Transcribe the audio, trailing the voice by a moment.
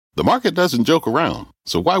The market doesn't joke around,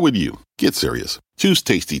 so why would you? Get serious. Choose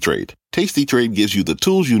Tasty Trade. Tasty Trade gives you the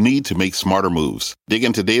tools you need to make smarter moves. Dig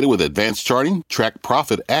into data with advanced charting, track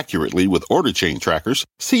profit accurately with order chain trackers,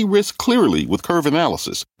 see risk clearly with curve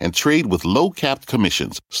analysis, and trade with low-capped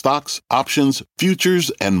commissions, stocks, options,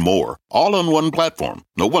 futures, and more. All on one platform.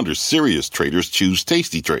 No wonder serious traders choose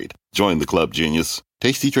Tasty Trade. Join the club, genius.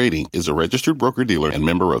 Tasty Trading is a registered broker-dealer and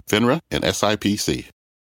member of FINRA and SIPC.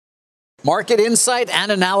 Market insight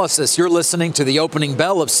and analysis. You're listening to the opening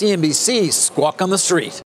bell of CNBC's Squawk on the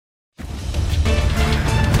Street.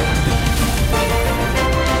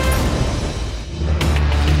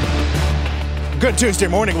 Good Tuesday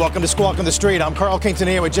morning. Welcome to Squawk on the Street. I'm Carl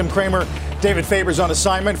Quintanilla with Jim Cramer. David Faber's on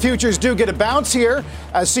assignment. Futures do get a bounce here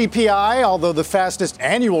as CPI, although the fastest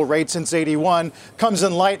annual rate since 81, comes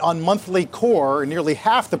in light on monthly core, nearly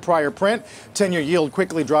half the prior print. 10-year yield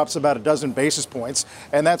quickly drops about a dozen basis points.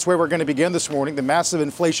 And that's where we're going to begin this morning. The massive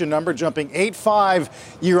inflation number jumping 8.5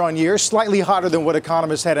 year on year, slightly hotter than what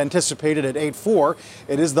economists had anticipated at 8.4.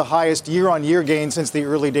 It is the highest year on year gain since the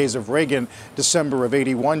early days of Reagan, December of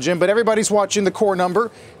 81, Jim. But everybody's watching the core number,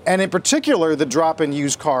 and in particular, the drop in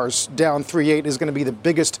used cars down 3.8 is going to be the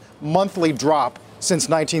biggest monthly drop since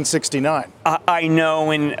 1969. I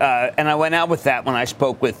know, and I went out with that when I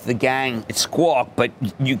spoke with the gang at Squawk, but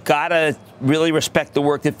you got to really respect the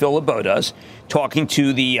work that Phil LeBeau does, talking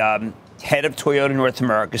to the head of Toyota North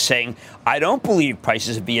America, saying, I don't believe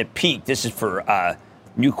prices will be at peak. This is for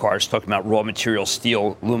new cars, talking about raw material,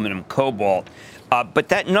 steel, aluminum, cobalt. But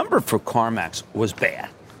that number for CarMax was bad.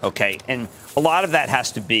 Okay, and a lot of that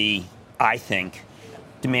has to be, I think,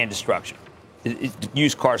 demand destruction.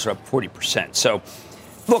 Used cars are up 40%. So,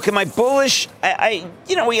 look, am I bullish? We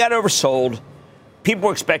got oversold. People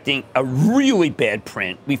were expecting a really bad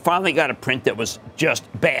print. We finally got a print that was just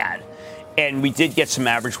bad, and we did get some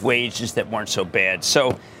average wages that weren't so bad.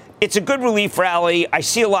 So, it's a good relief rally. I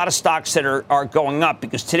see a lot of stocks that are going up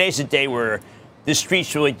because today's a day where the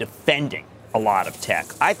street's really defending a lot of tech.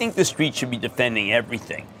 I think the street should be defending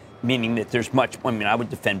everything, meaning that there's much. I would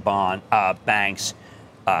defend banks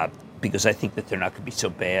because I think that they're not going to be so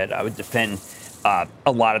bad. I would defend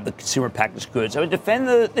a lot of the consumer packaged goods. I would defend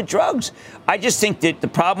the drugs. I just think that the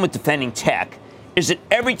problem with defending tech is that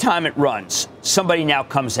every time it runs, somebody now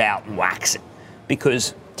comes out and whacks it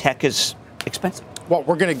because tech is expensive. Well,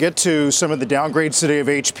 we're going to get to some of the downgrades today of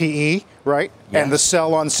HPE, right? Yes. And the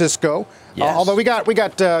sell on Cisco. Yes. Although we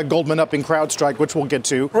got Goldman up in CrowdStrike, which we'll get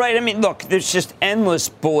to. Right. I mean, look, there's just endless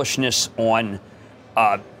bullishness on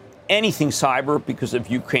anything cyber because of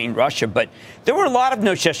Ukraine, Russia. But there were a lot of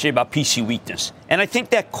notes yesterday about PC weakness. And I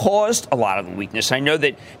think that caused a lot of the weakness. I know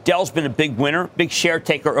that Dell's been a big winner, big share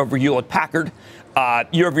taker over Hewlett-Packard.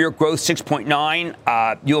 Year-over-year growth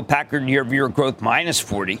 6.9. Hewlett-Packard year-over-year growth minus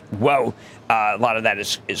 40. Whoa. A lot of that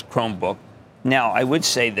is Chromebook. Now, I would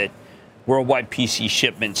say that worldwide PC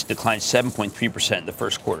shipments declined 7.3% in the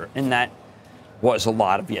first quarter, and that was a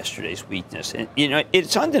lot of yesterday's weakness. And,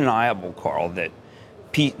 it's undeniable, Carl, that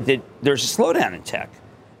there's a slowdown in tech,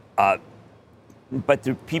 but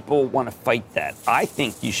the people want to fight that. I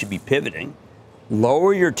think you should be pivoting,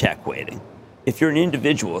 lower your tech weighting. If you're an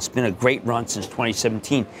individual, it's been a great run since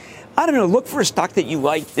 2017. I don't know, look for a stock that you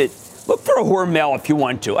like look for a Hormel if you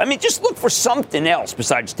want to. I mean, just look for something else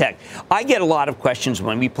besides tech. I get a lot of questions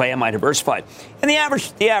when we play Am I Diversified? And the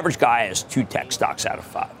average guy has 2 tech stocks out of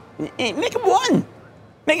 5. Make him one.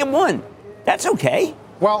 Make him one. That's okay.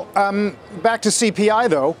 Well, back to CPI,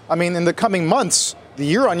 though. I mean, in the coming months, the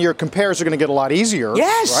year-on-year compares are going to get a lot easier.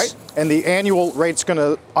 Yes. Right? And the annual rate's going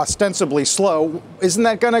to ostensibly slow. Isn't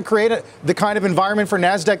that going to create the kind of environment for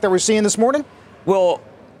NASDAQ that we're seeing this morning? Well,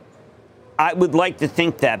 I would like to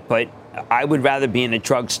think that, but I would rather be in a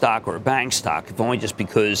drug stock or a bank stock, if only just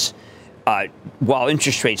because while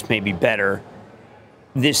interest rates may be better,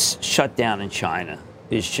 this shutdown in China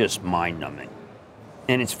is just mind-numbing.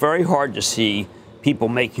 And it's very hard to see people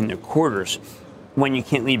making their quarters when you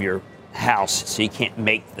can't leave your house, so you can't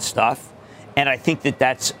make the stuff. And I think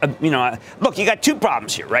that's, look, you got 2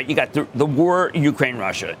 problems here, right? You got the war, Ukraine,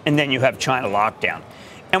 Russia, and then you have China lockdown.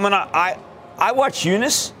 And when I watch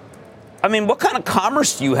Eunice, I mean, what kind of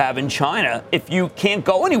commerce do you have in China if you can't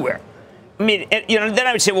go anywhere? I mean, then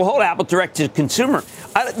I would say, well, hold Apple direct to consumer.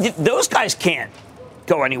 Those guys can't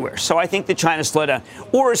go anywhere. So I think the China slowdown.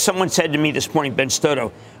 Or as someone said to me this morning, Ben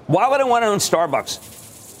Stoto, why would I want to own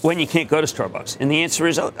Starbucks when you can't go to Starbucks? And the answer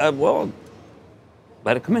is, well,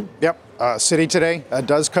 let it come in. Yep. Citi today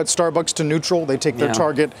does cut Starbucks to neutral. They take their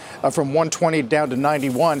target from 120 down to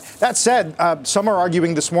 91. That said, some are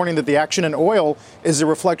arguing this morning that the action in oil is a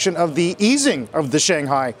reflection of the easing of the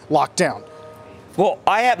Shanghai lockdown. Well,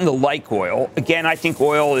 I happen to like oil. Again, I think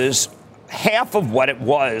oil is half of what it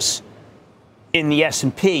was in the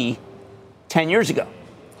S&P 10 years ago.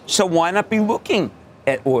 So why not be looking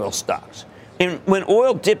at oil stocks? And when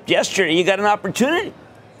oil dipped yesterday, you got an opportunity.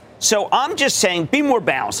 So I'm just saying, be more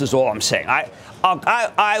balanced is all I'm saying.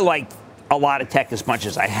 I like a lot of tech as much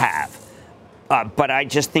as I have. But I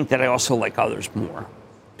just think that I also like others more.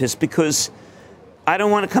 Just because I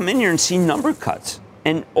don't want to come in here and see number cuts.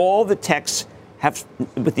 And all the techs have,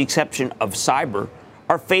 with the exception of cyber,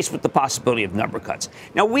 are faced with the possibility of number cuts.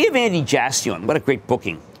 Now, we have Andy Jassy on. What a great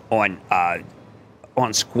booking on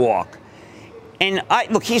Squawk. And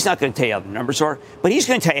look, he's not going to tell you how the numbers are, but he's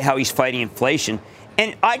going to tell you how he's fighting inflation.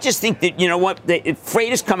 And I just think that, you know what,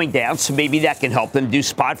 freight is coming down, so maybe that can help them do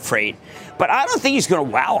spot freight. But I don't think he's going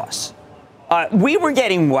to wow us. We were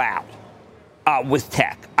getting wowed with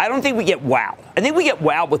tech. I don't think we get wowed. I think we get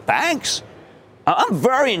wowed with banks. I'm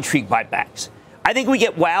very intrigued by banks. I think we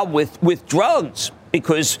get wowed with drugs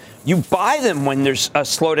because you buy them when there's a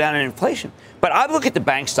slowdown in inflation. But I look at the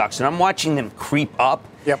bank stocks, and I'm watching them creep up.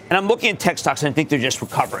 Yep. And I'm looking at tech stocks, and I think they're just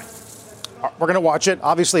recovering. We're going to watch it.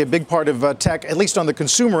 Obviously, a big part of tech, at least on the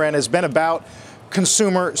consumer end, has been about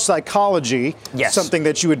consumer psychology. Yes. Something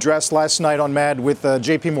that you addressed last night on Mad with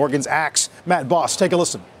J.P. Morgan's Axe. Matt Boss, take a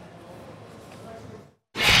listen.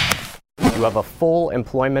 You have a full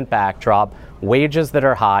employment backdrop, wages that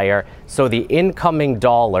are higher, so the incoming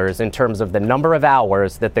dollars in terms of the number of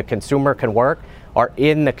hours that the consumer can work are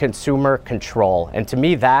in the consumer control. And to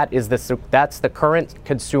me, that's the current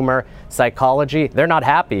consumer psychology. They're not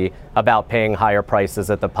happy about paying higher prices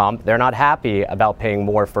at the pump. They're not happy about paying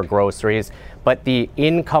more for groceries, but the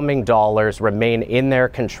incoming dollars remain in their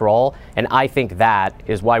control. And I think that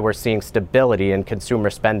is why we're seeing stability in consumer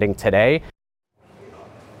spending today.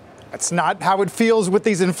 That's not how it feels with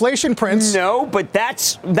these inflation prints. No, but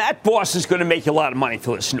that boss is going to make you a lot of money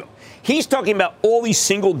to listen to him. He's talking about all these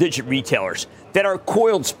single-digit retailers that are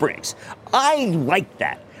coiled springs. I like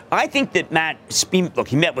that. I think that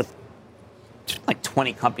he met with like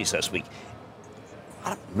 20 companies last week. A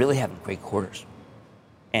lot of them really having great quarters.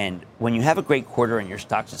 And when you have a great quarter and your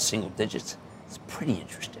stock's at single digits, it's pretty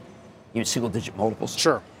interesting. You know, single-digit multiples.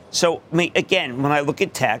 Sure. So, again, when I look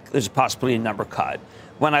at tech, there's a possibility of number cut.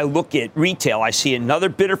 When I look at retail, I see another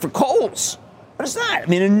bidder for Kohl's. What is that? I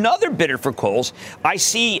mean, another bidder for Kohl's. I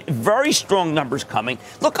see very strong numbers coming.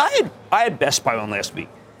 Look, I had Best Buy on last week.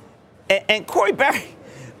 And Corey Barry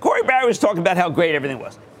was talking about how great everything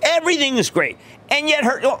was. Everything is great. And yet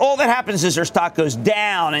all that happens is her stock goes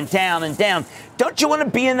down and down and down. Don't you want to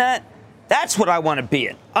be in that? That's what I want to be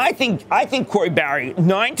in. I think Corey Barry,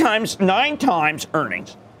 nine times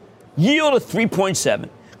earnings, yield of 3.7.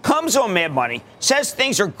 Comes on Mad Money, says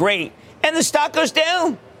things are great, and the stock goes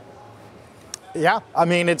down. Yeah, I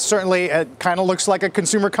mean, it kind of looks like a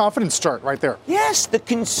consumer confidence chart right there. Yes, the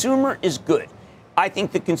consumer is good. I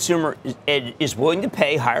think the consumer is willing to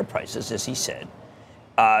pay higher prices, as he said.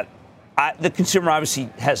 The consumer obviously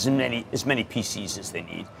has as many PCs as they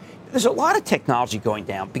need. There's a lot of technology going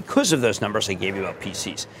down because of those numbers I gave you about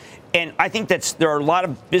PCs. And I think there are a lot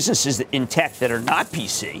of businesses in tech that are not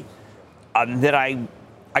PC that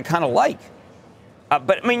I kind of like.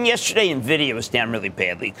 But, I mean, yesterday NVIDIA was down really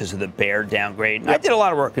badly because of the bear downgrade. And I did a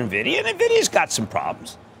lot of work in NVIDIA, and NVIDIA's got some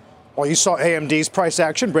problems. Well, you saw AMD's price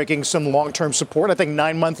action breaking some long-term support. I think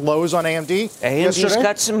 9-month lows on AMD. AMD's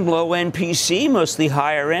got some low-end PC, mostly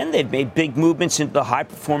higher-end. They've made big movements into the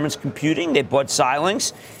high-performance computing. They bought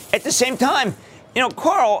Xilinx. At the same time, you know,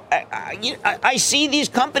 Carl, I see these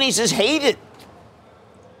companies as hated.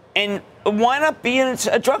 And why not be in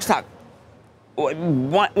a drug stock?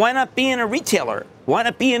 Why not be in a retailer? Why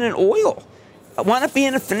not be in an oil? Why not be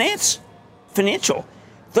in a financial?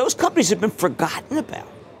 Those companies have been forgotten about.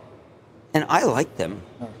 And I like them.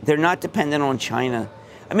 They're not dependent on China.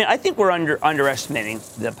 I mean, I think we're underestimating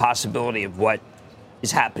the possibility of what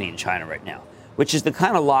is happening in China right now, which is the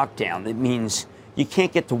kind of lockdown that means you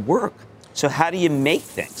can't get to work. So how do you make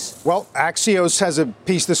things? Well, Axios has a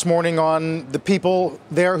piece this morning on the people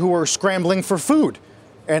there who are scrambling for food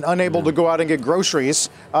and unable to go out and get groceries.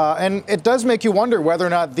 And it does make you wonder whether or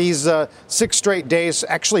not these 6 straight days,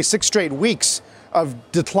 actually 6 straight weeks of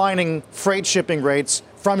declining freight shipping rates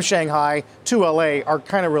from Shanghai to L.A. are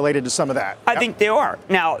kind of related to some of that. I think they are.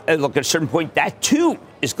 Now, look, at a certain point, that too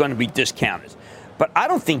is going to be discounted. But I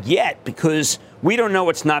don't think yet, because we don't know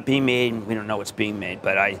what's not being made and we don't know what's being made.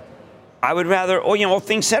 But I would rather, all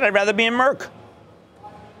things said, I'd rather be in Merck.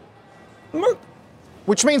 Merck.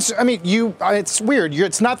 Which means, I mean, it's weird.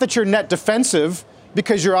 It's not that you're net defensive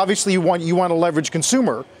because you're obviously you want to leverage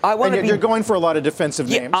consumer. You're going for a lot of defensive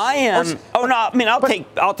names. I am.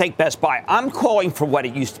 I'll take Best Buy. I'm calling for what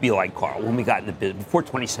it used to be like, Carl, when we got into business before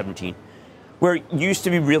 2017, where it used to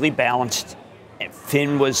be really balanced. The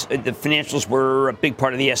financials were a big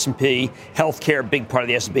part of the S&P, healthcare a big part of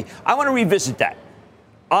the S&P. I want to revisit that.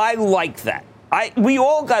 I like that. We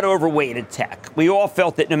all got overweight at tech. We all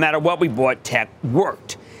felt that no matter what we bought, tech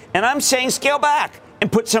worked. And I'm saying scale back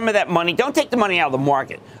and put some of that money. Don't take the money out of the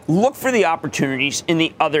market. Look for the opportunities in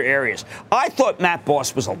the other areas. I thought Matt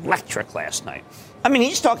Boss was electric last night. I mean,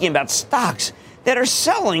 he's talking about stocks that are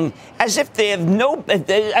selling as if they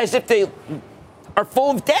are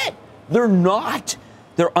full of debt. They're not.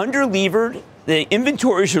 They're under-levered. The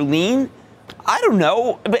inventories are lean. I don't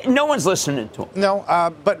know, but no one's listening to them.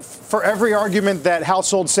 No, but for every argument that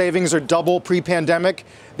household savings are double pre-pandemic,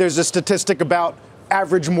 there's a statistic about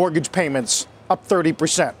average mortgage payments up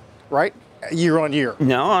 30%, right? Year on year.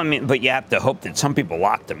 No, I mean, but you have to hope that some people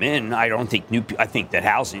lock them in. I don't think I think that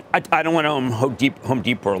housing. I don't want to own Home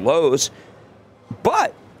Depot or Lowe's,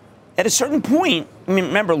 but at a certain point, I mean,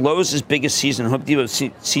 remember Lowe's' biggest season, Home Depot's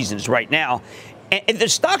season is right now, and the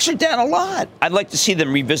stocks are down a lot. I'd like to see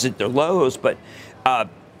them revisit their lows, but I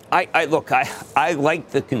like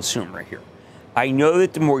the consumer here. I know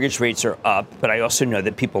that the mortgage rates are up, but I also know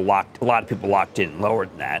that a lot of people locked in lower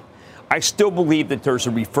than that. I still believe that there's a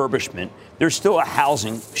refurbishment. There's still a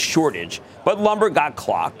housing shortage, but lumber got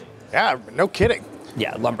clocked. Yeah, no kidding.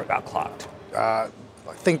 Yeah, lumber got clocked. I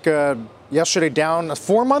think yesterday down a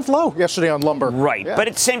 4-month low yesterday on lumber. Right. Yeah. But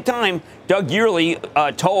at the same time, Doug Yearley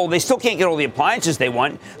told they still can't get all the appliances they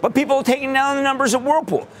want, but people are taking down the numbers at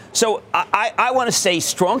Whirlpool. So I want to say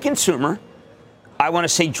strong consumer. I want to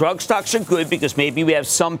say drug stocks are good because maybe we have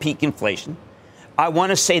some peak inflation. I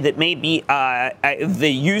want to say that maybe the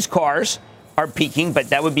used cars are peaking, but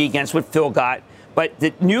that would be against what Phil got. But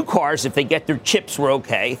the new cars, if they get their chips, were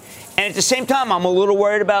okay. And at the same time, I'm a little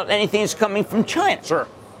worried about anything that's coming from China. Sure.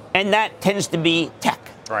 And that tends to be tech.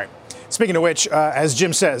 Right. Speaking of which, as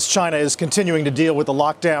Jim says, China is continuing to deal with the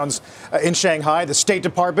lockdowns in Shanghai. The State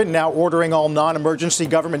Department now ordering all non-emergency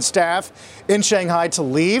government staff in Shanghai to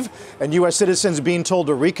leave, and U.S. citizens being told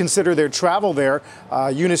to reconsider their travel there.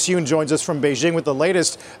 Eunice Yoon joins us from Beijing with the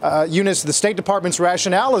latest. Eunice, the State Department's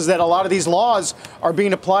rationale is that a lot of these laws are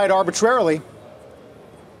being applied arbitrarily.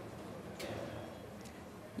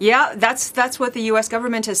 Yeah, that's what the U.S.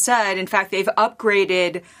 government has said. In fact, they've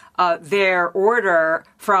upgraded their order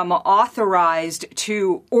from authorized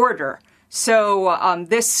to order. So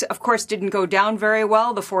this, of course, didn't go down very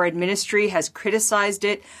well. The foreign ministry has criticized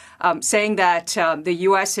it, saying that the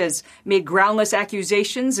U.S. has made groundless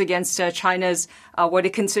accusations against China's what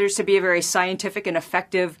it considers to be a very scientific and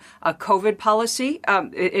effective COVID policy.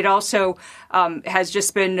 It also has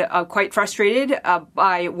just been quite frustrated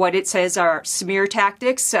by what it says are smear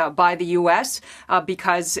tactics by the U.S.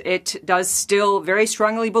 Because it does still very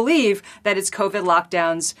strongly believe that its COVID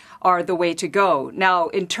lockdowns are the way to go. Now,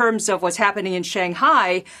 in terms of what's happening in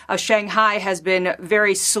Shanghai, Shanghai has been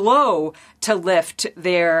very slow to lift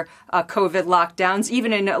their COVID lockdowns,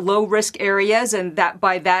 even in low-risk areas, and that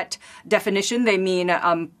by that definition, they mean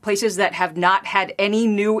places that have not had any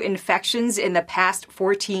new infections in the past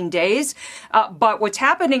 14 days. But what's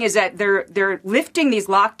happening is that they're lifting these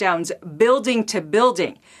lockdowns building to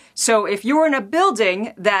building. So if you're in a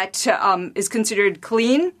building that is considered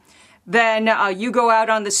clean, then you go out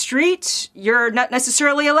on the street, you're not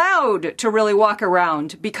necessarily allowed to really walk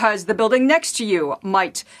around because the building next to you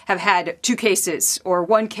might have had 2 cases or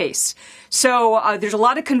 1 case. So there's a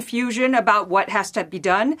lot of confusion about what has to be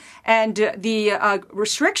done. And the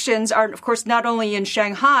restrictions are, of course, not only in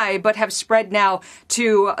Shanghai, but have spread now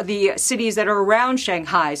to the cities that are around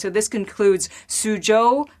Shanghai. So this includes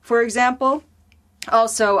Suzhou, for example.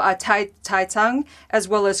 Also Taicang, as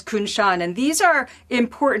well as Kunshan. And these are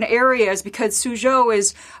important areas because Suzhou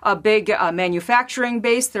is a big manufacturing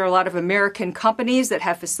base. There are a lot of American companies that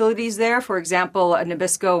have facilities there. For example,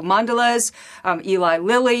 Nabisco Mondelez, Eli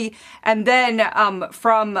Lilly. And then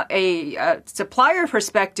from a supplier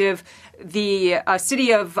perspective, the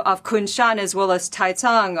city of Kunshan as well as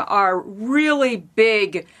Taicang are really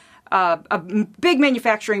big big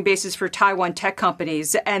manufacturing bases for Taiwan tech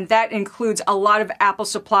companies, and that includes a lot of Apple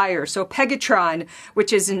suppliers. So Pegatron,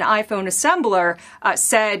 which is an iPhone assembler,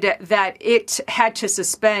 said that it had to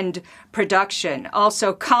suspend production.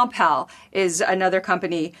 Also, Compal is another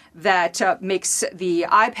company that makes the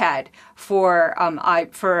iPad for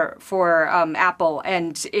Apple,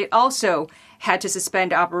 and it also had to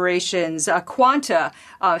suspend operations. Quanta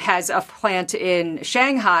has a plant in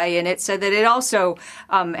Shanghai, and it said that it also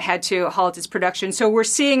had to halt its production. So we're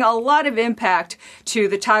seeing a lot of impact to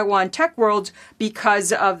the Taiwan tech world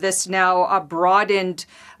because of this now broadened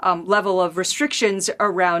level of restrictions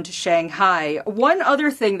around Shanghai. One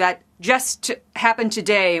other thing that just happened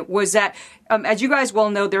today was that, as you guys well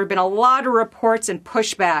know, there have been a lot of reports and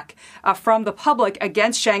pushback from the public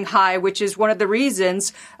against Shanghai, which is one of the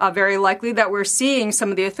reasons, very likely, that we're seeing some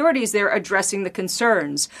of the authorities there addressing the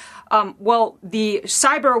concerns. Well, the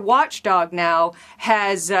cyber watchdog now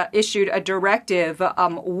has issued a directive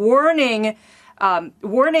warning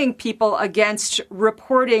people against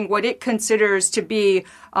reporting what it considers to be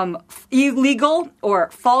illegal or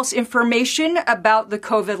false information about the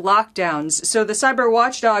COVID lockdowns. So the cyber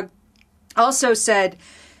watchdog also said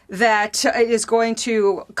that it is going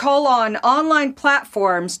to call on online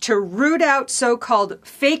platforms to root out so-called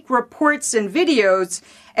fake reports and videos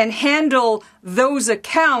and handle those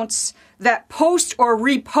accounts that post or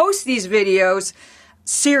repost these videos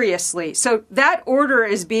seriously. So that order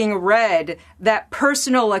is being read that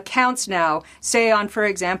personal accounts now, say on, for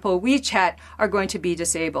example, WeChat, are going to be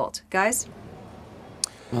disabled. Guys?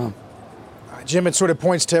 Jim, it sort of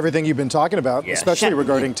points to everything you've been talking about, especially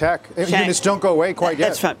regarding tech. Eunice, don't go away quite yet.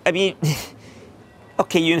 That's fine. I mean,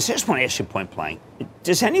 okay, Eunice, I just want to ask you point blank.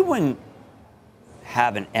 Does anyone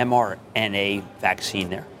have an mRNA vaccine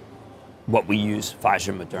there? What we use,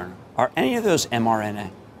 Pfizer, Moderna. Are any of those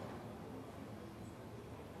mRNA?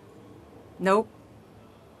 Nope.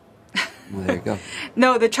 Well, there you go.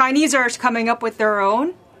 No, the Chinese are coming up with their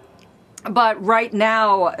own. But right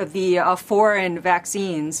now, the foreign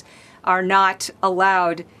vaccines are not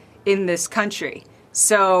allowed in this country.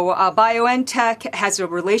 So BioNTech has a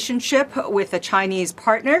relationship with a Chinese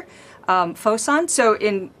partner, Fosun. So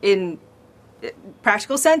in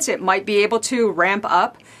practical sense, it might be able to ramp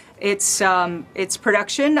up its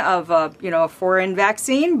production of a foreign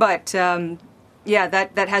vaccine, but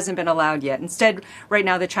that hasn't been allowed yet. Instead, right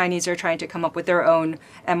now, the Chinese are trying to come up with their own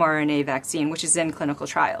mRNA vaccine, which is in clinical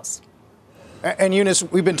trials. And Eunice,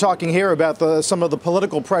 we've been talking here about some of the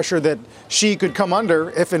political pressure that Xi could come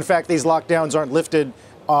under if, in fact, these lockdowns aren't lifted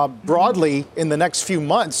broadly in the next few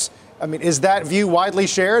months. I mean, is that view widely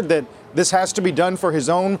shared that this has to be done for his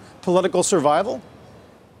own political survival?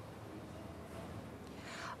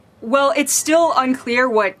 Well, it's still unclear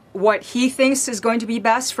what he thinks is going to be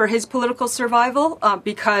best for his political survival,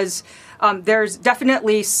 because there's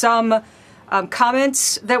definitely some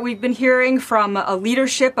comments that we've been hearing from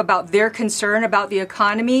leadership about their concern about the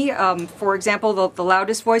economy. For example, the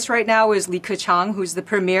loudest voice right now is Li Keqiang, who's the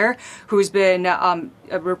premier, who's been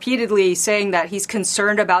repeatedly saying that he's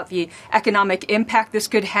concerned about the economic impact this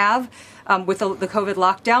could have with the COVID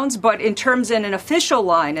lockdowns. But in terms in an official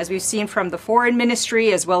line, as we've seen from the foreign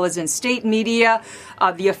ministry as well as in state media,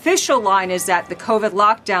 the official line is that the COVID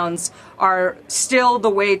lockdowns are still the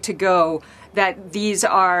way to go, that these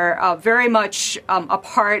are very much a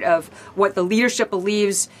part of what the leadership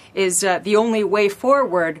believes is the only way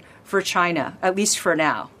forward for China, at least for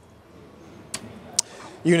now.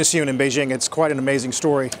 Eunice Yoon in Beijing, it's quite an amazing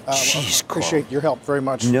story. Jeez, appreciate your help very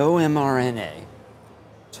much. No mRNA.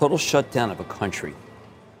 Total shutdown of a country.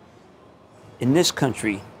 In this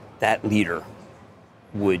country, that leader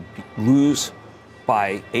would lose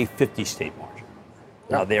by a 50-state margin.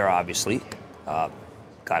 Now, they're obviously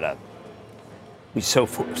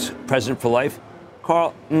president for life.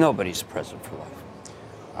 Carl, nobody's president for life.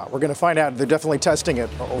 We're going to find out. They're definitely testing it.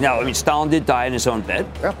 No, I mean, Stalin did die in his own bed.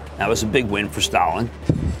 Yeah. That was a big win for Stalin.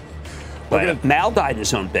 But Mao died in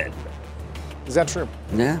his own bed. Is that true?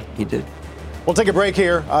 Yeah, he did. We'll take a break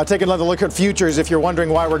here. Take another look at futures. If you're wondering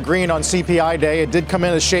why we're green on CPI day, it did come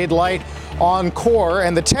in a shade light on core.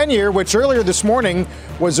 And the 10-year, which earlier this morning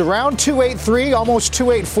was around 283, almost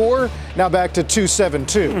 284, now back to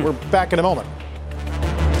 272. We're back in a moment.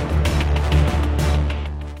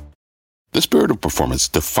 The spirit of performance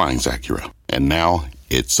defines Acura, and now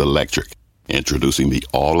it's electric. Introducing the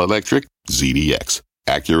all-electric ZDX,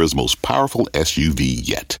 Acura's most powerful SUV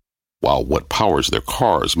yet. While what powers their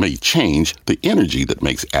cars may change, the energy that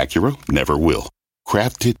makes Acura never will.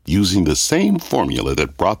 Crafted using the same formula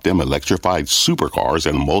that brought them electrified supercars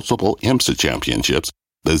and multiple IMSA championships,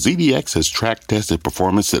 the ZDX has track-tested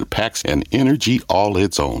performance that packs an energy all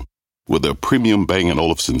its own. With a premium Bang &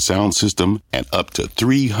 Olufsen sound system and up to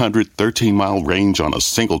 313-mile range on a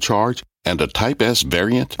single charge, and a Type S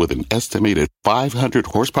variant with an estimated 500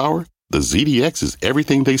 horsepower, the ZDX is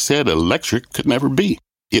everything they said electric could never be.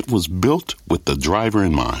 It was built with the driver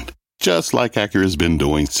in mind, just like Acura's been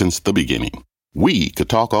doing since the beginning. We could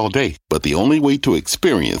talk all day, but the only way to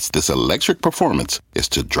experience this electric performance is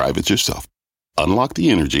to drive it yourself. Unlock the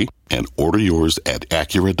energy and order yours at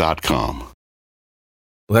Acura.com.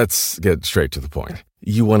 Let's get straight to the point.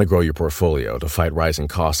 You want to grow your portfolio to fight rising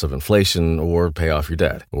costs of inflation or pay off your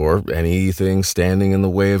debt, or anything standing in the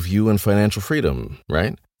way of you and financial freedom,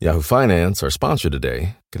 right? Yahoo Finance, our sponsor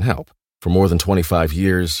today, can help. For more than 25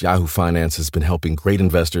 years, Yahoo Finance has been helping great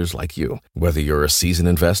investors like you. Whether you're a seasoned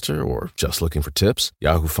investor or just looking for tips,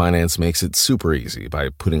 Yahoo Finance makes it super easy by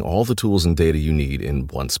putting all the tools and data you need in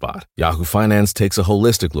one spot. Yahoo Finance takes a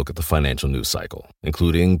holistic look at the financial news cycle,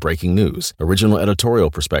 including breaking news, original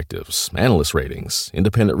editorial perspectives, analyst ratings,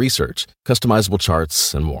 independent research, customizable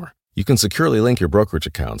charts, and more. You can securely link your brokerage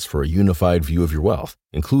accounts for a unified view of your wealth,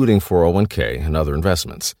 including 401k and other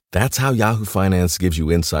investments. That's how Yahoo Finance gives you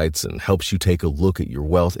insights and helps you take a look at your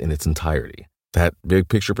wealth in its entirety. That big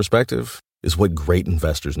picture perspective is what great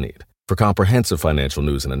investors need. For comprehensive financial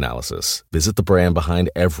news and analysis, visit the brand behind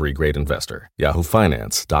every great investor,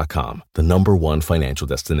 yahoofinance.com, the #1 financial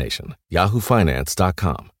destination,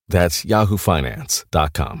 yahoofinance.com. That's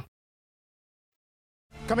yahoofinance.com.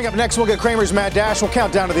 Coming up next, we'll get Cramer's Mad Dash. We'll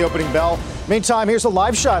count down to the opening bell. Meantime, here's a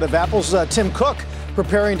live shot of Apple's Tim Cook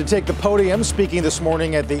preparing to take the podium, speaking this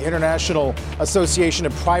morning at the International Association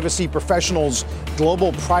of Privacy Professionals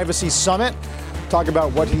Global Privacy Summit. Talk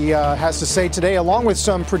about what he has to say today, along with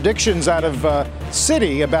some predictions out of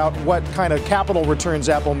Citi about what kind of capital returns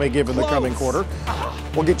Apple may give in the coming quarter.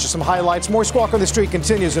 We'll get you some highlights. More Squawk on the Street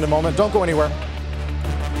continues in a moment. Don't go anywhere.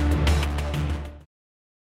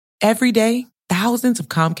 Every day, thousands of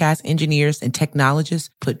Comcast engineers and technologists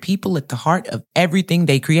put people at the heart of everything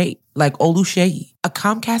they create, like Oluseyi, a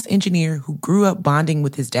Comcast engineer who grew up bonding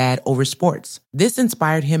with his dad over sports. This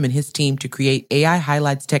inspired him and his team to create AI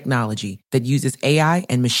Highlights technology that uses AI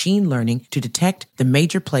and machine learning to detect the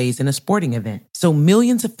major plays in a sporting event, so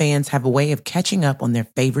millions of fans have a way of catching up on their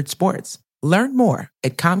favorite sports. Learn more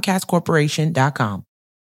at ComcastCorporation.com.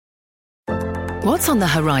 What's on the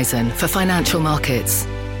horizon for financial markets?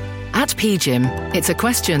 At PGIM, it's a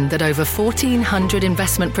question that over 1,400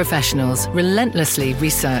 investment professionals relentlessly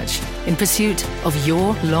research in pursuit of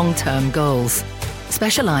your long-term goals.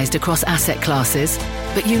 Specialized across asset classes,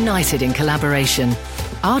 but united in collaboration,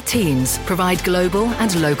 our teams provide global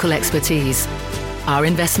and local expertise. Our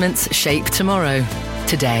investments shape tomorrow,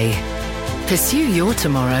 today. Pursue your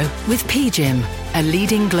tomorrow with PGIM, a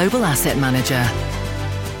leading global asset manager.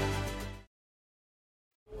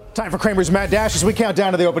 Time for Cramer's Mad Dash as we count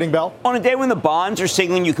down to the opening bell. On a day when the bonds are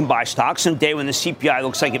signaling you can buy stocks, on a day when the CPI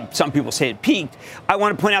looks like some people say it peaked, I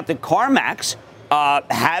want to point out that CarMax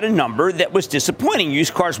had a number that was disappointing.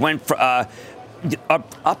 Used cars went up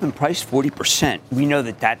in price 40%. We know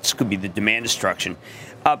that could be the demand destruction.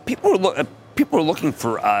 People are looking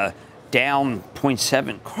for down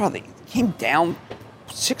 0.7. Carl, they came down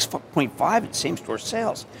 6.5 in same-store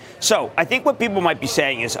sales. So I think what people might be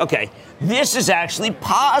saying is, okay, this is actually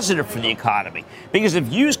positive for the economy, because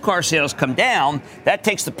if used car sales come down, that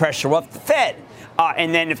takes the pressure off the Fed.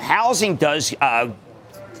 And then if housing does,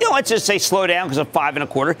 let's just say slow down because of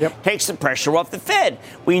 5.25, takes the pressure off the Fed.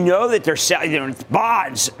 We know that they're selling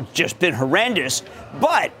bonds, just been horrendous,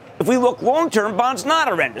 but if we look long-term, bonds not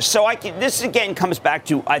horrendous. So this again comes back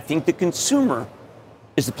to, I think the consumer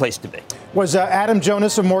is the place to be. Was Adam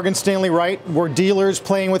Jonas of Morgan Stanley right? Were dealers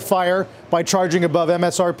playing with fire by charging above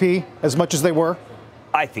MSRP as much as they were?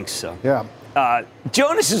 I think so. Yeah.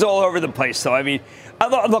 Jonas is all over the place, though. I mean,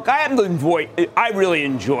 look, I really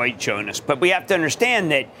enjoy Jonas, but we have to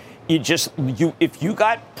understand that if you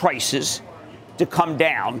got prices to come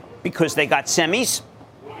down because they got semis,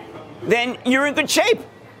 then you're in good shape.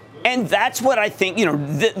 And that's what I think.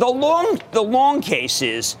 The long case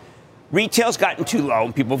is, retail's gotten too low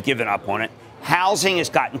and people have given up on it. Housing has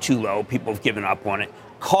gotten too low. People have given up on it.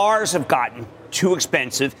 Cars have gotten too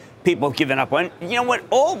expensive. People have given up on it. You know what?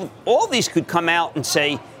 All these could come out and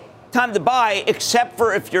say, time to buy, except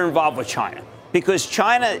for if you're involved with China. Because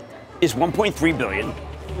China is 1.3 billion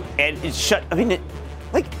and it's shut. I mean,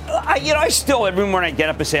 I still, every morning I get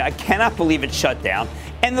up and say, I cannot believe it's shut down.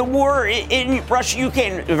 And the war in Russia,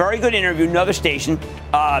 Ukraine, a very good interview, another station,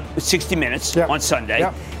 60 Minutes on Sunday.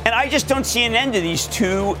 Yep. And I just don't see an end to these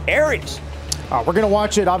two areas. We're going to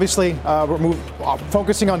watch it, obviously. We're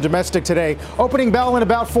focusing on domestic today. Opening bell in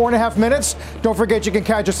about 4.5 minutes. Don't forget you can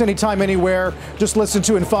catch us anytime, anywhere. Just listen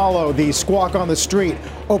to and follow the Squawk on the Street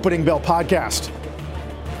Opening Bell podcast.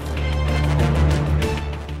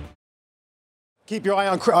 Keep your eye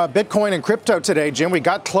on Bitcoin and crypto today, Jim. We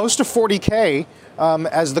got close to 40K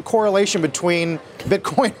as the correlation between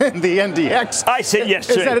Bitcoin and the NDX. I said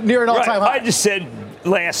yesterday. Is that near an all-time high? I just said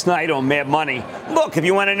last night on Mad Money. Look, if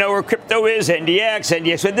you want to know where crypto is,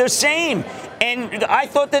 NDX, they're the same. And I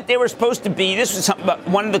thought that they were supposed to be, this was something about,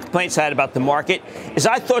 one of the complaints I had about the market, is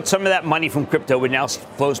I thought some of that money from crypto would now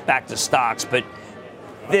flow back to stocks, but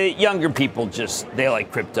the younger people they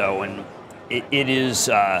like crypto, and it is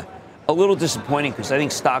a little disappointing because I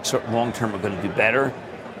think stocks long-term are going to do better.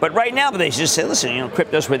 But right now, they just say, listen,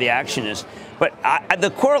 crypto's where the action is. But the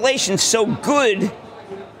correlation's so good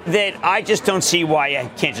that I just don't see why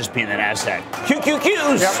it can't just be in the NASDAQ.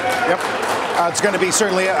 QQQs. Yep. It's going to be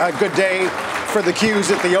certainly a good day for the Qs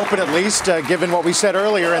at the open, at least, given what we said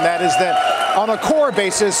earlier, and that is that on a core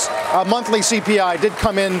basis, monthly CPI did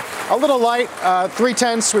come in a little light,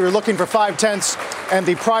 0.3. We were looking for 0.5, and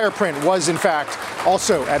the prior print was, in fact,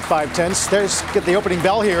 also at 0.5. There's get the opening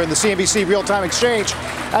bell here in the CNBC Real-Time Exchange.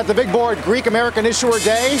 At the big board, Greek American Issuer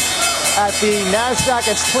Day. At the NASDAQ,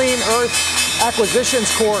 it's Clean Earth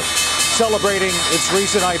Acquisitions Corp celebrating its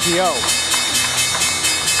recent IPO.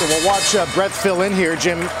 So we'll watch Brett fill in here.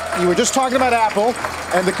 Jim, you were just talking about Apple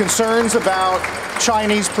and the concerns about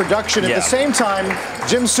Chinese production. At the same time,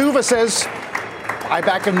 Jim Suva says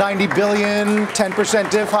buyback of $90 billion, 10%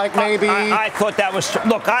 div hike maybe. I thought that was,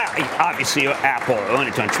 look, obviously Apple owned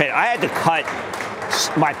it on trade. I had to cut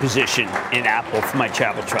my position in Apple for my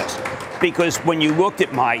travel trust because when you looked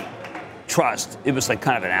at my trust, it was like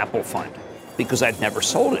kind of an Apple fund because I'd never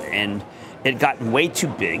sold it and it had gotten way too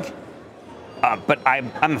big. But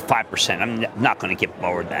I'm at 5%. I'm not going to get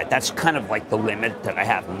lower than that. That's kind of like the limit that I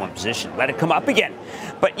have in one position. Let it come up again.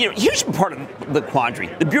 But here's part of the quandary.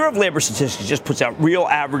 The Bureau of Labor Statistics just puts out real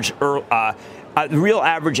average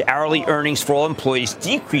hourly earnings for all employees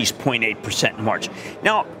decreased 0.8% in March.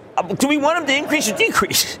 Now, do we want them to increase or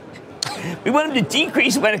decrease? We want them to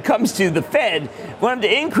decrease when it comes to the Fed. We want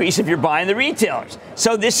them to increase if you're buying the retailers.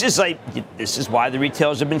 So this is why the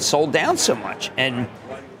retailers have been sold down so much. And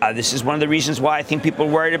this is one of the reasons why I think people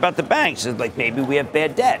are worried about the banks. It's like maybe we have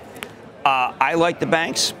bad debt. I like the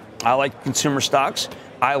banks. I like consumer stocks.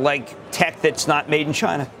 I like tech that's not made in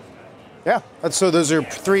China. Yeah, so those are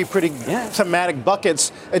three pretty thematic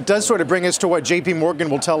buckets. It does sort of bring us to what J.P. Morgan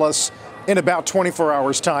will tell us in about 24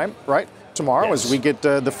 hours' time, right? Tomorrow, as we get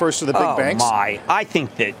the first of the big banks. I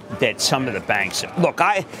think that some of the banks, look,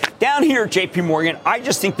 down here at J.P. Morgan, I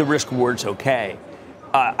just think the risk reward's okay.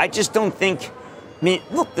 I just don't think. I mean,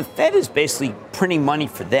 look, the Fed is basically printing money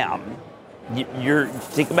for them.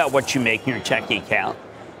 Think about what you make in your checking account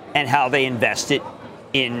and how they invest it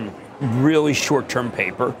in really short-term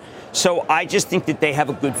paper. So I just think that they have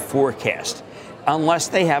a good forecast, unless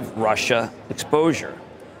they have Russia exposure.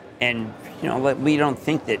 And, we don't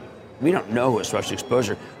think that, we don't know who has Russia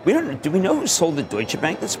exposure. Do we know who sold the Deutsche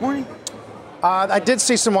Bank this morning? I did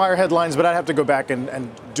see some wire headlines, but I'd have to go back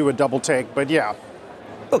and do a double take. But yeah.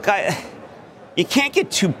 Look, you can't get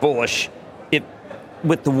too bullish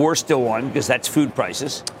with the war still on, because that's food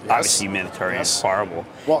prices. Yes. Obviously, humanitarian is horrible.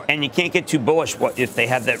 Well, and you can't get too bullish if they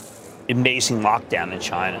have that amazing lockdown in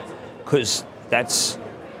China, because that's...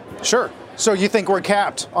 Sure. So you think we're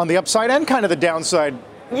capped on the upside and kind of the downside?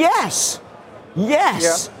 Yes. Yeah.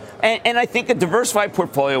 And I think a diversified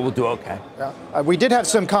portfolio will do okay. Yeah. We did have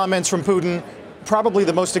some comments from Putin, probably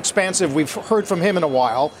the most expansive we've heard from him in a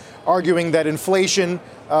while, arguing that inflation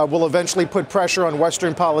will eventually put pressure on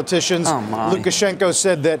Western politicians. Lukashenko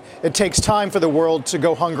said that it takes time for the world to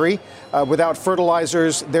go hungry. Without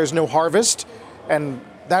fertilizers, there's no harvest. And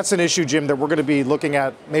that's an issue, Jim, that we're going to be looking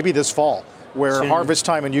at maybe this fall, where harvest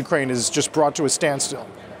time in Ukraine is just brought to a standstill.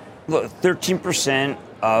 Look, 13%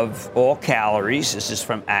 of all calories, this is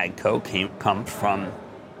from AGCO, come from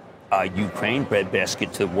Ukraine,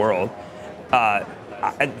 breadbasket to the world.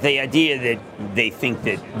 The idea that they think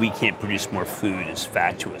that we can't produce more food is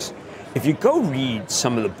fatuous. If you go read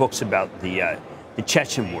some of the books about the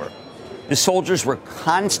Chechen war, the soldiers were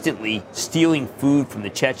constantly stealing food from the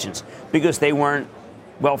Chechens because they weren't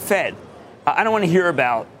well fed. I don't want to hear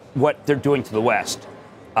about what they're doing to the West.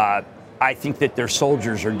 I think that their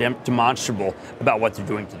soldiers are demonstrable about what they're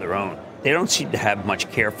doing to their own. They don't seem to have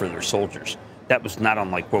much care for their soldiers. That was not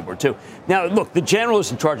unlike World War II. Now, look, the general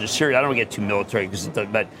who's in charge of Syria, I don't want to get too military,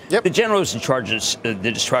 but the general who's in charge of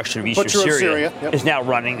the destruction of eastern Syria is now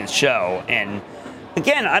running the show. And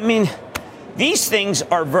again, I mean, these things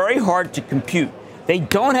are very hard to compute. They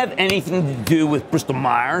don't have anything to do with Bristol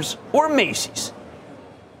Myers or Macy's.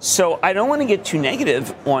 So I don't want to get too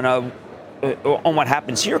negative on what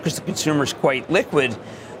happens here, because the consumer is quite liquid.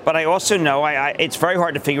 But I also know it's very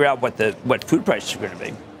hard to figure out what food prices are going to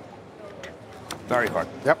be. Very hard.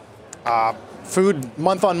 Yep. Food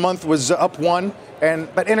month on month was up 1,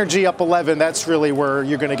 but energy up 11. That's really where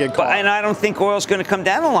you're going to get caught. And I don't think oil's going to come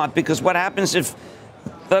down a lot, because what happens if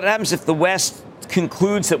what happens if the West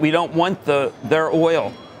concludes that we don't want their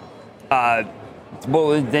oil?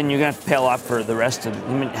 Well, then you're going to have to pay a lot for the rest of it.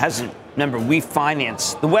 I mean, remember,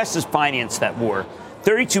 the West has financed that war,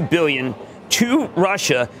 $32 billion to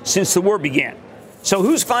Russia since the war began. So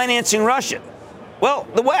who's financing Russia? Well,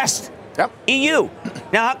 the West, EU.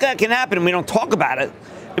 Now, how that can happen and we don't talk about it?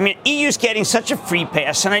 I mean, EU's getting such a free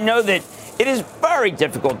pass, and I know that it is very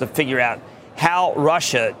difficult to figure out how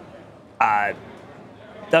Russia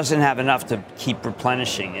doesn't have enough to keep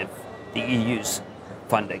replenishing if the EU's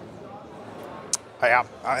funding. Yeah,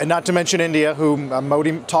 and not to mention India, who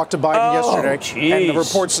Modi talked to Biden yesterday. Geez. And the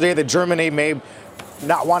reports today that Germany may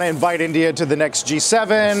not want to invite India to the next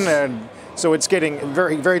G7. And so it's getting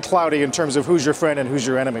very, very cloudy in terms of who's your friend and who's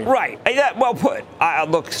your enemy. Right. Well put.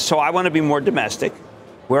 Look, so I want to be more domestic,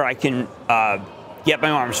 where I can get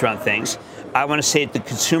my arms around things. I want to say that the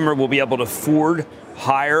consumer will be able to afford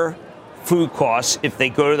higher food costs if they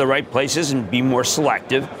go to the right places and be more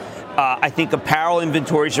selective. I think apparel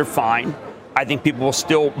inventories are fine. I think people will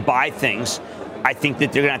still buy things. I think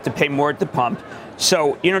that they're going to have to pay more at the pump.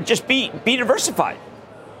 So, just be diversified.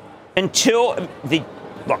 Until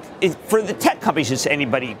for the tech companies, it's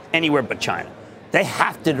anywhere but China. They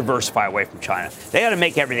have to diversify away from China. They got to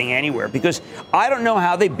make everything anywhere, because I don't know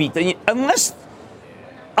how they beat unless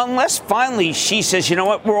finally she says, you know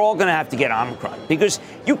what, we're all going to have to get Omicron, because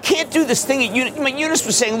you can't do this thing at Eunice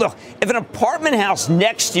was saying, look, if an apartment house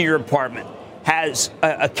next to your apartment has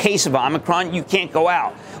a case of Omicron, you can't go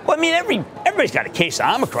out. Well, I mean, everybody's got a case of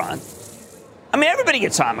Omicron. I mean, everybody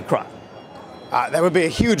gets Omicron. That would be a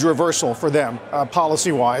huge reversal for them,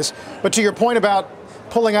 policy-wise. But to your point about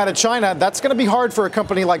pulling out of China, that's going to be hard for a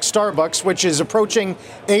company like Starbucks, which is approaching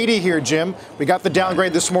 80 here, Jim. We got the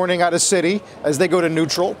downgrade this morning out of Citi as they go to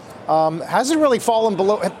neutral. Hasn't really fallen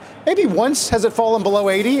below, maybe once has it fallen below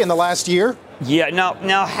 80 in the last year? Yeah,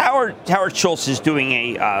 now Howard Schultz is doing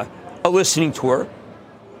a listening tour,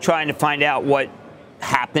 trying to find out what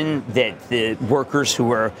happened, that the workers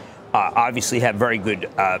who are obviously have very good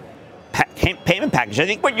payment package. I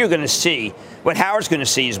think what you're going to see, what Howard's going to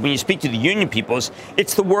see, is when you speak to the union people,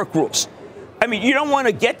 it's the work rules. I mean, you don't want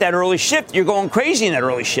to get that early shift. You're going crazy in that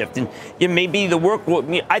early shift. And maybe the work rule,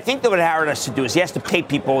 I think that what Howard has to do is he has to pay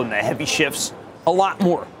people in the heavy shifts a lot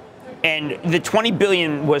more. And the $20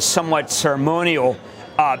 billion was somewhat ceremonial,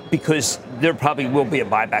 because there probably will be a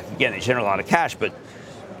buyback again. They generate a lot of cash, but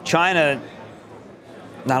China,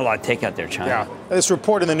 not a lot of takeout there, China. Yeah. This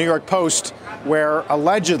report in the New York Post where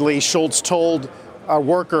allegedly Schultz told a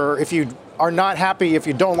worker, if you are not happy, if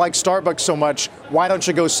you don't like Starbucks so much, why don't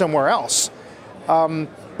you go somewhere else?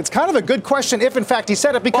 It's kind of a good question if, in fact, he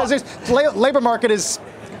said it, because the labor market is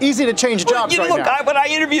easy to change jobs right now. But I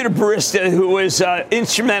interviewed a barista who was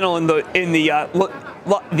instrumental in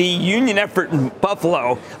the union effort in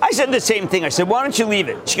Buffalo. I said the same thing. I said, why don't you leave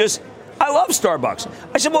it? She goes, I love Starbucks.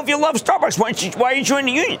 I said, well, if you love Starbucks, why are you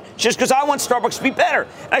joining the union? She goes, because I want Starbucks to be better.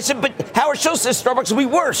 And I said, but Howard Schultz says Starbucks will be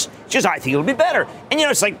worse. She goes, I think it'll be better. And,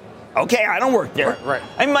 it's like, okay, I don't work there. Right.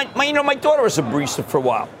 I mean, my daughter was a barista for a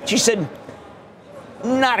while. She said,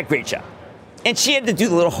 not a great job. And she had to do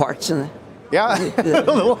the little hearts in the... Yeah,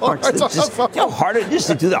 little hearts. How hard it is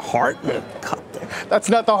to do the heart in the cup there. That's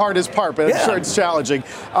not the hardest part, but I'm sure it's challenging.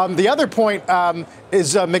 The other point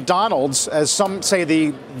is McDonald's, as some say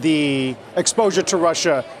the exposure to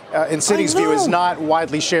Russia in Citi's view is not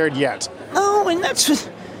widely shared yet. No, and that's just,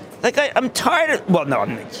 I'm tired of, well, no,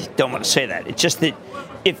 I don't want to say that. It's just that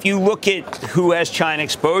if you look at who has China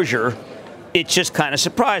exposure, it's just kind of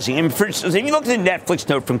surprising. I mean, for instance, if you look at the Netflix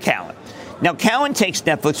note from Cowen. Now, Cowen takes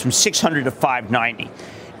Netflix from 600 to 590.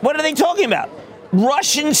 What are they talking about?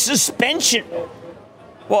 Russian suspension.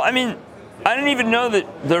 Well, I mean, I didn't even know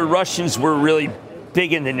that the Russians were really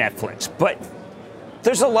big into Netflix. But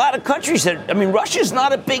there's a lot of countries Russia's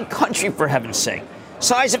not a big country, for heaven's sake.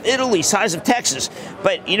 Size of Italy, size of Texas.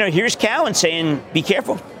 But, here's Cowen saying, be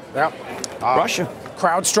careful. Yeah. Russia.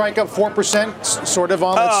 CrowdStrike up 4%, sort of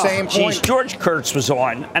on that same point. George Kurtz was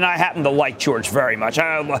on, and I happen to like George very much.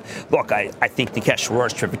 I think Nikesh Arora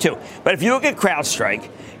is terrific too. But if you look at CrowdStrike,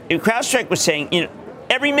 CrowdStrike was saying,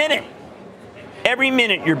 every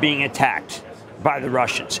minute you're being attacked by the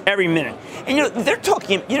Russians, every minute. And they're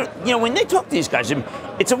talking, when they talk to these guys,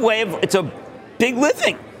 it's a big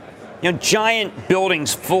living. Giant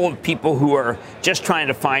buildings full of people who are just trying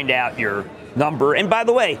to find out your number. And by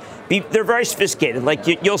the way, they're very sophisticated. Like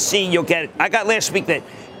you'll get. I got last week that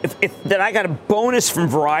that I got a bonus from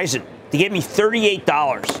Verizon. They gave me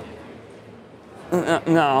 $38.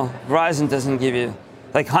 No, Verizon doesn't give you.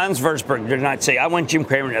 Like Hans Versberg did not say, I want Jim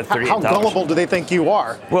Cramer to have $38. How gullible do they think you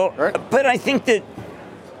are? Well, right? But I think that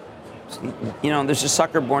there's a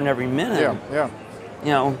sucker born every minute. Yeah.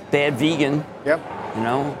 Bad vegan. Yep.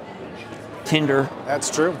 Tinder. That's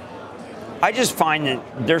true. I just find that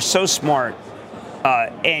they're so smart,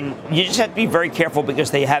 and you just have to be very careful because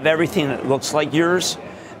they have everything that looks like yours,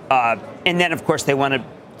 and then of course they want to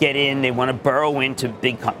get in, they want to burrow into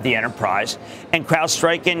the enterprise, and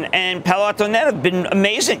CrowdStrike and Palo Alto Net have been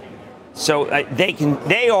amazing. So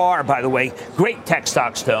they are, by the way, great tech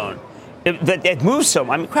stocks, Stone. It moves so.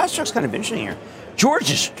 I mean, CrowdStrike's kind of interesting here.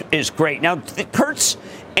 George is great. Now, Kurtz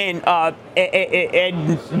and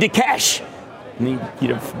Nikesh,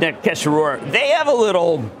 Nikesh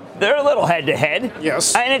Arora, they're a little head to head.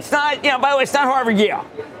 Yes. And it's not, by the way, it's not Harvard Yale.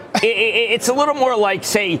 It's a little more like,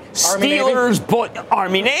 say, Steelers,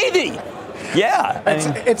 Army Navy. Yeah.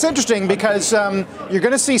 It's interesting because you're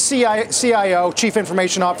going to see CIO, Chief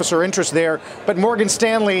Information Officer, interest there, but Morgan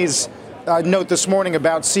Stanley's note this morning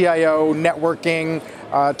about CIO networking,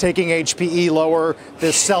 taking HPE lower,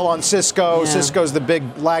 this sell on Cisco. Yeah. Cisco's the big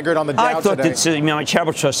laggard on the Dow today. I thought that my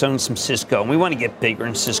Charitable Trust owns some Cisco, and we want to get bigger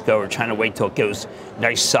in Cisco. We're trying to wait till it goes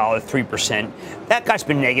nice, solid 3%. That guy's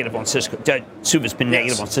been negative on Cisco. Suva's been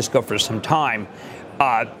negative on Cisco for some time.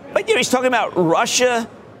 But he's talking about Russia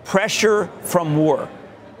pressure from war.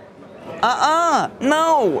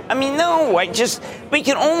 No. I mean, no. We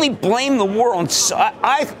can only blame the war on.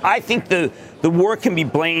 I think the war can be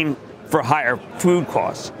blamed for higher food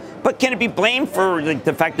costs, but can it be blamed for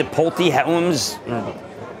the fact that Pulte homes,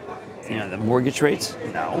 the mortgage rates?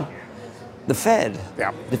 No. The Fed.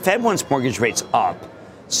 Yeah. The Fed wants mortgage rates up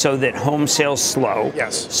so that home sales slow.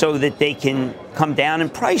 Yes. So that they can come down in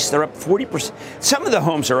price. They're up 40%. Some of the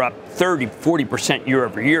homes are up 30, 40% year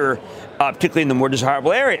over year, particularly in the more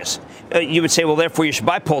desirable areas. You would say, well, therefore you should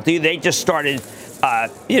buy Pulte. They just started.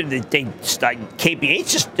 KBH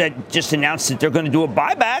just announced that they're going to do a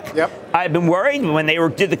buyback. Yep. I've been worried when they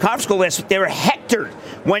did the conference call last week. They were hectored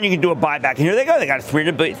when you can do a buyback, and here they go. They got a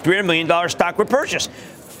 $300 million stock repurchase.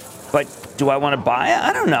 But do I want to buy it?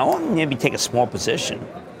 I don't know. Maybe take a small position.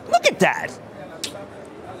 Look at that.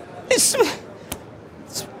 It's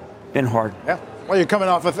been hard. Yeah. Well, you're coming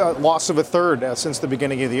off a loss of a third since the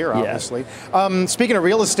beginning of the year, obviously. Yeah. Speaking of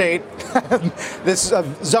real estate, this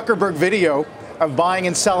Zuckerberg video of buying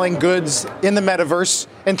and selling goods in the metaverse,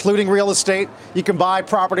 including real estate. You can buy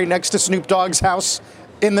property next to Snoop Dogg's house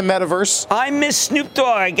in the metaverse. I miss Snoop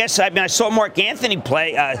Dogg. I saw Mark Anthony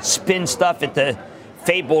play spin stuff at the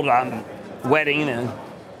fabled wedding and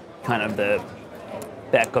kind of the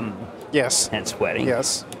Beckham Pence wedding.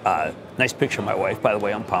 Yes. Nice picture of my wife, by the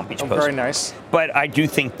way, on Palm Beach Post. Very nice. But I do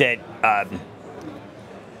think that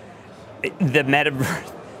the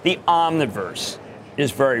metaverse, the omniverse,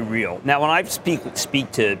 is very real. Now, when I speak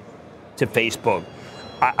to Facebook,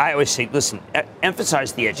 I always say, listen,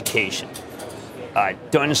 emphasize the education.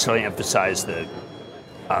 Don't necessarily emphasize the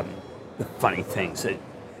funny things.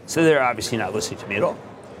 So they're obviously not listening to me at all.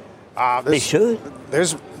 They should.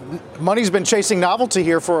 Money's been chasing novelty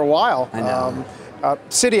here for a while. I know.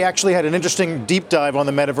 Citi actually had an interesting deep dive on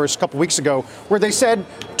the metaverse a couple weeks ago where they said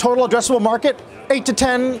total addressable market, 8 to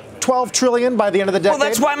 10, 12 trillion by the end of the decade. Well,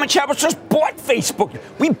 that's why my Charitable Trust bought Facebook.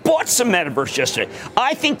 We bought some metaverse yesterday.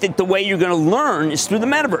 I think that the way you're going to learn is through the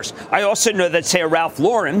metaverse. I also know that, say, a Ralph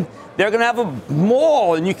Lauren, they're going to have a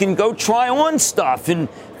mall and you can go try on stuff and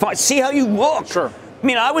see how you look. Sure. I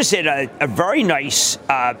mean, I was at a very nice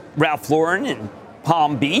Ralph Lauren in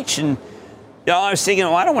Palm Beach, and I was thinking,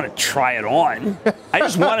 I don't want to try it on. I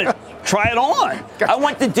just want to try it on. I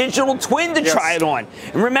want the digital twin to try it on.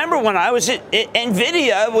 And remember when I was at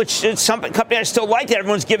NVIDIA, which is some company I still like that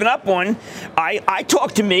everyone's given up on, I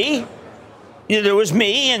talked to me. There was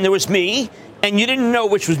me and there was me, and you didn't know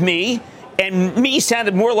which was me. And me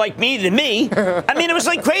sounded more like me than me. I mean, it was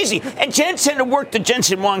like crazy. And Jensen had worked with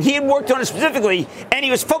Jensen Huang. He had worked on it specifically, and he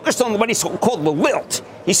was focused on what he called the lilt.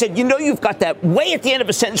 He said, you've got that way at the end of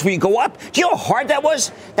a sentence where you go up. Do you know how hard that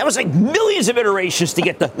was? That was like millions of iterations to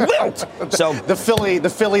get the lilt. So the Philly lilt. The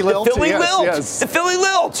Philly lilt. Yes. The Philly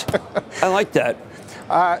lilt. I like that.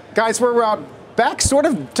 Guys, we're back sort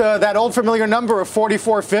of to that old familiar number of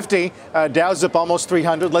 4450. Dow's up almost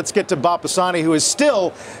 300. Let's get to Bob Pisani, who is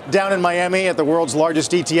still down in Miami at the world's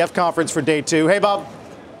largest ETF conference for day two. Hey, Bob.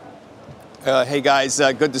 Hey, guys,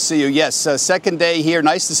 good to see you. Yes, second day here.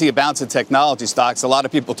 Nice to see a bounce in technology stocks. A lot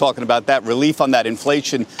of people talking about that, relief on that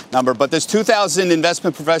inflation number. But there's 2,000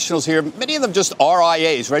 investment professionals here, many of them just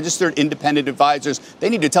RIAs, registered independent advisors. They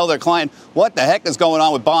need to tell their client what the heck is going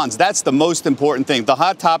on with bonds. That's the most important thing. The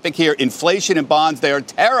hot topic here, inflation and bonds. They are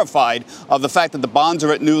terrified of the fact that the bonds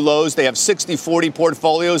are at new lows. They have 60-40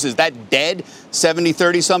 portfolios. Is that dead?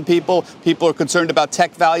 70-30 some people. People are concerned about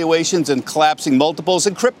tech valuations and collapsing multiples.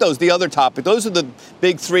 And crypto's the other topic. Those are the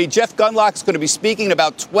big three. Jeff Gundlach is going to be speaking in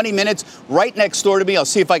about 20 minutes right next door to me. I'll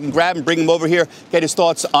see if I can grab him, bring him over here, get his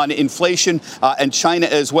thoughts on inflation and China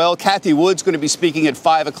as well. Cathie Wood's going to be speaking at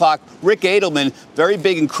 5 o'clock. Rick Edelman, very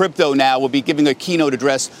big in crypto now, will be giving a keynote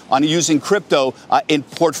address on using crypto in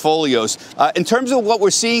portfolios. In terms of what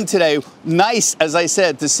we're seeing today, nice, as I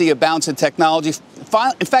said, to see a bounce in technology.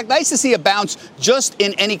 In fact, nice to see a bounce just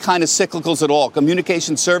in any kind of cyclicals at all.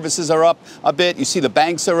 Communication services are up a bit. You see the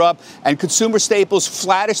banks are up. And consumer staples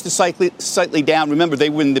flattish to slightly down. Remember, they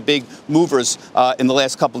were the big movers in the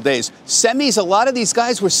last couple of days. Semis, a lot of these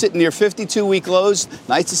guys were sitting near 52-week lows.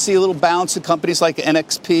 Nice to see a little bounce in companies like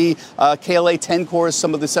NXP, KLA, Tencor,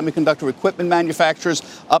 some of the semiconductor equipment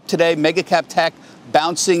manufacturers up today. Mega cap tech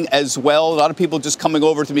bouncing as well. A lot of people just coming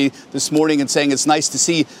over to me this morning and saying it's nice to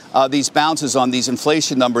see these bounces on these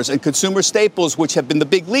inflation numbers. And consumer staples, which have been the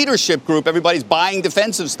big leadership group, everybody's buying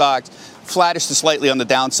defensive stocks, flattish to slightly on the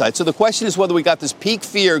downside. So the question is whether we got this peak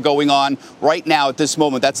fear going on right now at this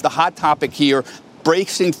moment. That's the hot topic here.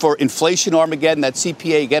 Bracing for inflation Armageddon, that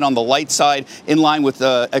CPI again on the light side, in line with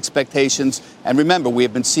expectations. And remember, we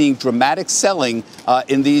have been seeing dramatic selling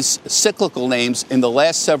in these cyclical names in the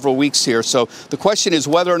last several weeks here. So the question is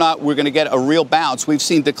whether or not we're going to get a real bounce. We've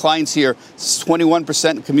seen declines here,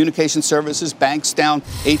 21% in communication services, banks down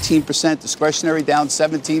 18%, discretionary down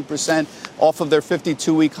 17% off of their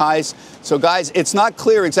 52-week highs. So, guys, it's not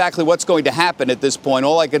clear exactly what's going to happen at this point.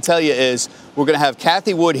 All I can tell you is we're going to have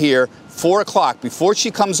Cathie Wood here 4 o'clock. Before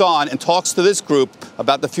she comes on and talks to this group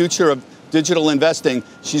about the future of digital investing,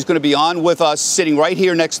 she's going to be on with us, sitting right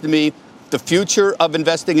here next to me, the future of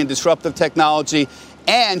investing in disruptive technology.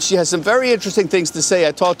 And she has some very interesting things to say.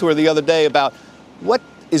 I talked to her the other day about what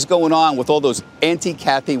is going on with all those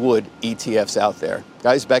anti-Cathie Wood ETFs out there.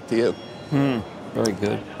 Guys, back to you. Very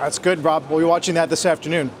good. That's good, Rob. We'll be watching that this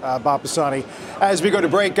afternoon, Bob Pisani. As we go to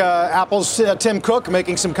break, Apple's Tim Cook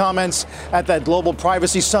making some comments at that Global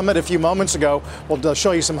Privacy Summit a few moments ago. We'll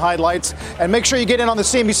show you some highlights. And make sure you get in on the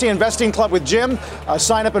CNBC Investing Club with Jim.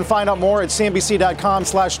 Sign up and find out more at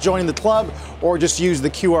cnbc.com/join the club, or just use the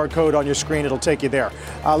QR code on your screen. It'll take you there.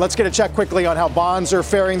 Let's get a check quickly on how bonds are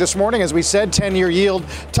faring this morning. As we said, 10-year yield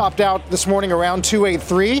topped out this morning around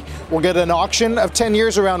 283. We'll get an auction of 10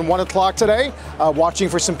 years around 1 o'clock today. Watching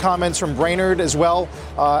for some comments from Brainerd as well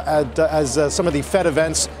as some of the Fed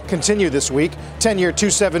events continue this week. 10-year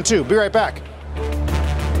 272. Be right back.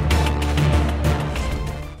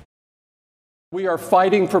 We are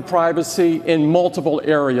fighting for privacy in multiple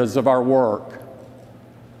areas of our work.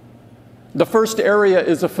 The first area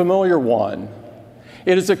is a familiar one.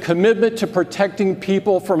 It is a commitment to protecting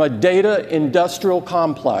people from a data industrial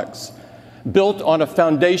complex built on a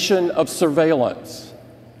foundation of surveillance.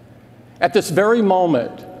 At this very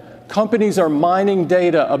moment, companies are mining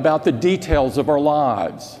data about the details of our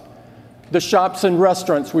lives, the shops and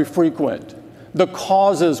restaurants we frequent, the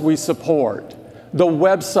causes we support, the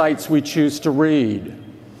websites we choose to read.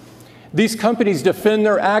 These companies defend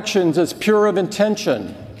their actions as pure of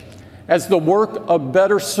intention, as the work of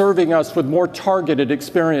better serving us with more targeted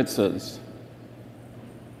experiences.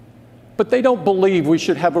 But they don't believe we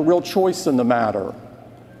should have a real choice in the matter.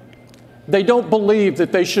 They don't believe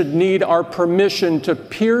that they should need our permission to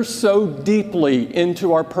peer so deeply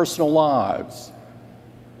into our personal lives.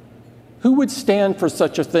 Who would stand for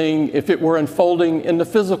such a thing if it were unfolding in the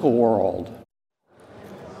physical world?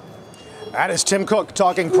 That is Tim Cook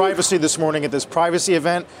talking privacy this morning at this privacy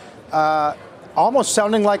event. Almost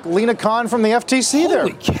sounding like Lena Khan from the FTC there.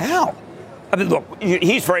 Holy cow. I mean, look,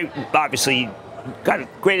 he's very obviously got the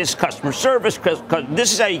greatest customer service because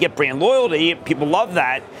this is how you get brand loyalty. People love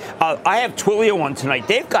that. I have Twilio on tonight.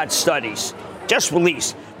 They've got studies just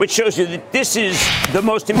released, which shows you that this is the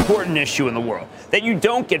most important issue in the world. That you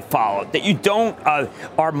don't get followed, that you don't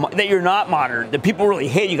that you're not monitored, that people really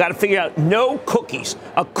hate. You got to figure out no cookies,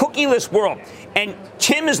 a cookieless world. And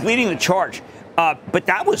Tim is leading the charge. But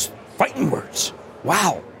that was fighting words.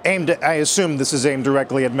 Wow. I assume this is aimed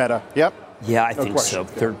directly at Meta. Yep. Yeah, I think so.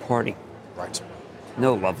 Third party. Right.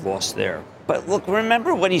 No love lost there. But look,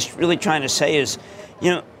 remember what he's really trying to say is,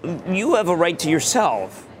 you have a right to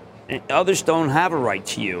yourself. And others don't have a right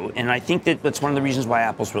to you. And I think that's one of the reasons why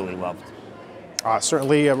Apple's really loved.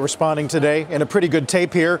 Certainly responding today in a pretty good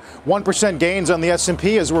tape here. 1% gains on the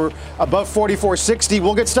S&P as we're above 4460.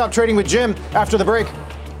 We'll get Stop Trading with Jim after the break.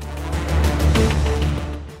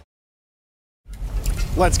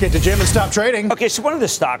 Let's get to Jim and Stop Trading. Okay, so one of the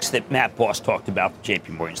stocks that Matt Boss talked about for JP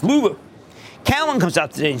Morgan is Lulu. Cowen comes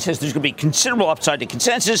out today and says there's going to be considerable upside to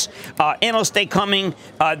consensus. Analysts day coming.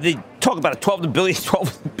 They talk about a $12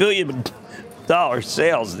 billion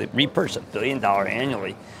sales. They repurchase $1 billion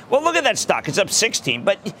annually. Well, look at that stock. It's up 16.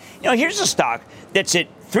 But, here's a stock that's at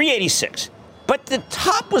 386. But the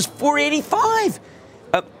top was 485.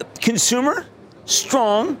 Consumer,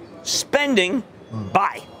 strong, spending,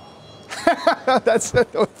 buy. There's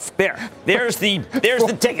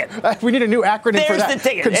the ticket. We need a new acronym for that. There's the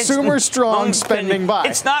ticket. Consumer strong spending buy.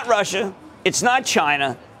 It's not Russia. It's not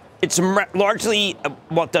China. It's largely,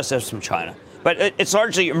 well, it does have some China, but it's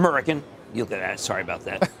largely American. You look at that. Sorry about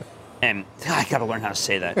that. And I got to learn how to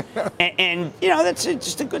say that. and that's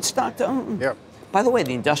just a good stock to own. Yep. By the way,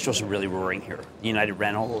 the industrials are really roaring here. The United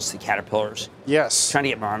Rentals, the Caterpillars. Yes. Trying to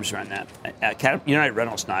get my arms around that. United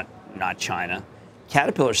Rentals, not China.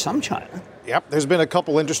 Caterpillar, some China. Yep, there's been a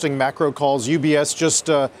couple interesting macro calls. UBS just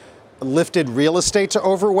lifted real estate to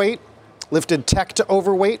overweight, lifted tech to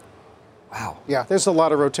overweight. Wow. Yeah, there's a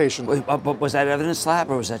lot of rotation. But was that Evidence Lab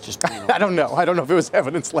or was that just? I don't know. I don't know if it was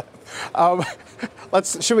Evidence Lab.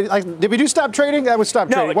 Did we do Stop Trading? That was Stop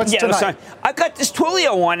Trading. What's tonight? I've got this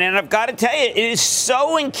Twilio one, and I've got to tell you, it is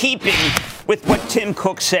so in keeping with what Tim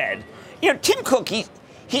Cook said. Tim Cook,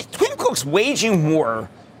 Tim Cook's waging war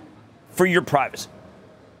for your privacy.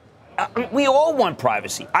 We all want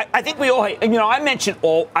privacy. I think we all. I mentioned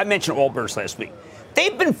Allbirds last week.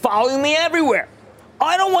 They've been following me everywhere.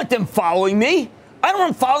 I don't want them following me. I don't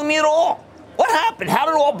want them following me at all. What happened? How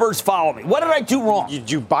did Allbirds follow me? What did I do wrong? Did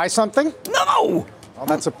you buy something? No. Well,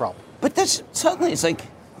 that's a problem. But suddenly it's like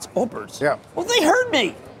it's Allbirds. Yeah. Well, they heard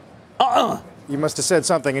me. You must have said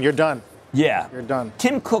something, and you're done. Yeah. You're done.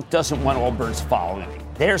 Tim Cook doesn't want Allbirds following me.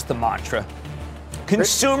 There's the mantra.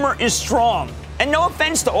 Consumer is strong. And no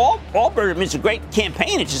offense to Allbirds. I mean, it's a great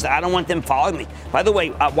campaign. It's just I don't want them following me. By the way,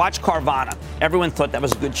 watch Carvana. Everyone thought that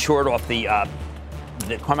was a good short off the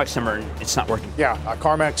CarMax number, and it's not working. Yeah,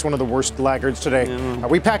 CarMax, one of the worst laggards today.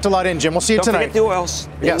 We packed a lot in, Jim. We'll see you tonight. Don't forget the oils.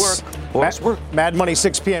 They work. Oils work. Mad Money,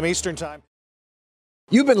 6 p.m. Eastern Time.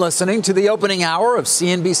 You've been listening to the opening hour of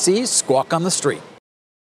CNBC's Squawk on the Street.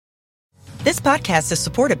 This podcast is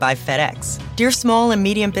supported by FedEx. Dear small and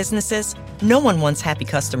medium businesses, no one wants happy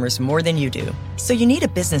customers more than you do. So you need a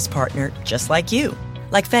business partner just like you.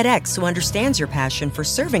 Like FedEx, who understands your passion for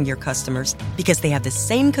serving your customers because they have the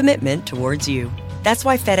same commitment towards you. That's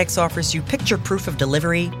why FedEx offers you picture proof of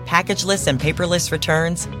delivery, packageless and paperless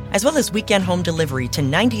returns, as well as weekend home delivery to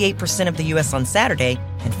 98% of the U.S. on Saturday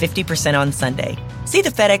and 50% on Sunday. See the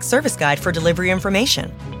FedEx service guide for delivery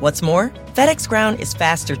information. What's more, FedEx Ground is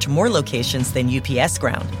faster to more locations than UPS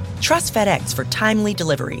Ground. Trust FedEx for timely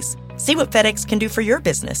deliveries. See what FedEx can do for your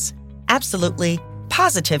business. Absolutely,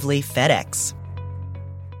 positively FedEx.